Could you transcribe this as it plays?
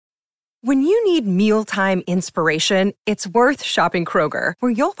When you need mealtime inspiration, it's worth shopping Kroger,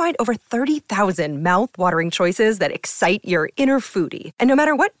 where you'll find over 30,000 mouth-watering choices that excite your inner foodie. And no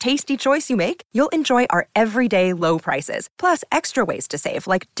matter what tasty choice you make, you'll enjoy our everyday low prices, plus extra ways to save,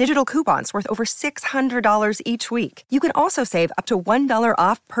 like digital coupons worth over $600 each week. You can also save up to $1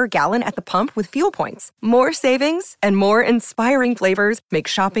 off per gallon at the pump with fuel points. More savings and more inspiring flavors make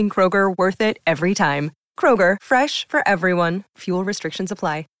shopping Kroger worth it every time. Kroger, fresh for everyone. Fuel restrictions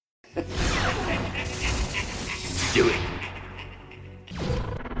apply. Do it.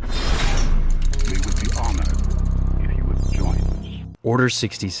 We would be honored if you would join us. Order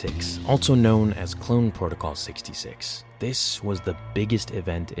 66, also known as Clone Protocol 66. This was the biggest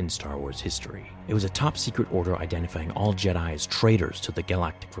event in Star Wars history. It was a top-secret order identifying all Jedi as traitors to the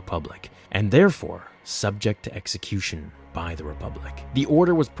Galactic Republic, and therefore subject to execution by the Republic. The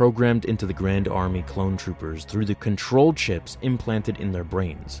order was programmed into the Grand Army clone troopers through the control chips implanted in their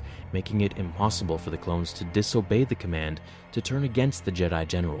brains, making it impossible for the clones to disobey the command to turn against the Jedi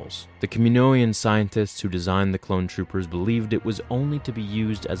generals. The Kaminoan scientists who designed the clone troopers believed it was only to be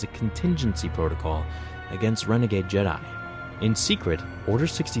used as a contingency protocol against renegade Jedi. In secret, Order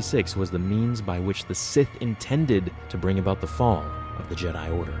 66 was the means by which the Sith intended to bring about the fall of the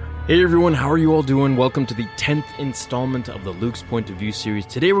Jedi Order. Hey everyone, how are you all doing? Welcome to the 10th installment of the Luke's Point of View series.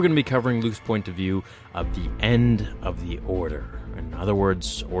 Today we're going to be covering Luke's point of view of the end of the Order. In other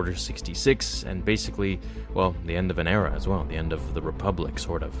words, Order 66, and basically, well, the end of an era as well, the end of the Republic,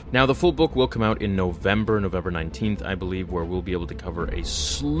 sort of. Now, the full book will come out in November 19th, I believe, where we'll be able to cover a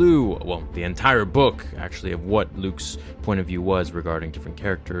slew, well, the entire book, actually, of what Luke's point of view was regarding different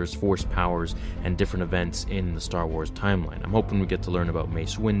characters, force powers, and different events in the Star Wars timeline. I'm hoping we get to learn about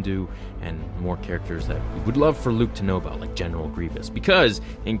Mace Windu and more characters that we would love for Luke to know about, like General Grievous. Because,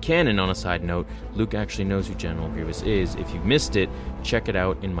 in canon, on a side note, Luke actually knows who General Grievous is. If you missed it, check it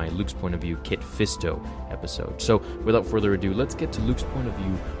out in my Luke's Point of View Kit Fisto episode. So, without further ado, let's get to Luke's point of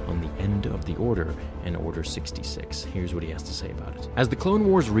view on the end of the Order and Order 66. Here's what he has to say about it. As the Clone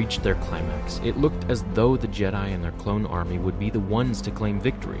Wars reached their climax, it looked as though the Jedi and their clone army would be the ones to claim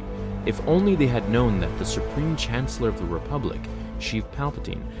victory. If only they had known that the Supreme Chancellor of the Republic, Sheev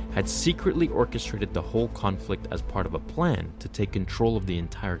Palpatine, had secretly orchestrated the whole conflict as part of a plan to take control of the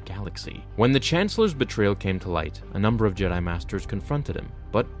entire galaxy. When the Chancellor's betrayal came to light, a number of Jedi Masters confronted him,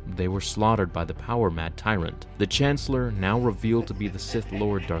 but they were slaughtered by the power-mad tyrant. The Chancellor, now revealed to be the Sith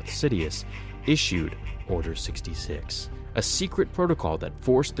Lord Darth Sidious, issued Order 66, a secret protocol that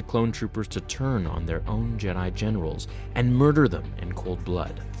forced the clone troopers to turn on their own Jedi generals and murder them in cold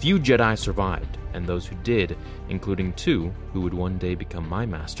blood. Few Jedi survived, and those who did, including two who would one day become my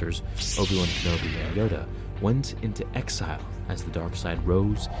masters, Obi-Wan Kenobi and Yoda, went into exile as the dark side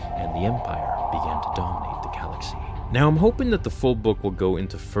rose and the Empire began to dominate the galaxy. Now, I'm hoping that the full book will go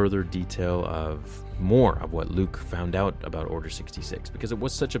into further detail of more of what Luke found out about Order 66, because it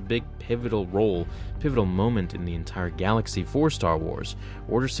was such a big pivotal moment in the entire galaxy for Star Wars.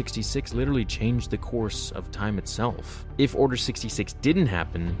 Order 66 literally changed the course of time itself. If Order 66 didn't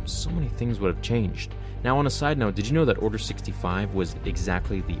happen, so many things would have changed. Now, on a side note, did you know that Order 65 was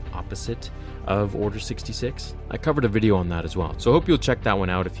exactly the opposite of Order 66? I covered a video on that as well, so I hope you'll check that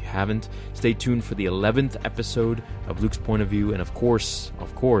one out if you haven't. Stay tuned for the 11th episode of Luke's Point of View, and of course,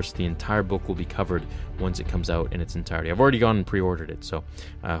 the entire book will be covered once it comes out in its entirety. I've already gone and pre-ordered it, so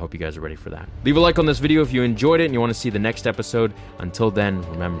I hope you guys are ready for that. Leave a like on this video if you enjoyed it and you want to see the next episode. Until then,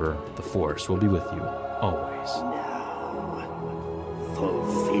 remember, the Force will be with you always. Now,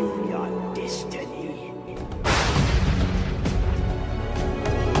 fulfill your destiny.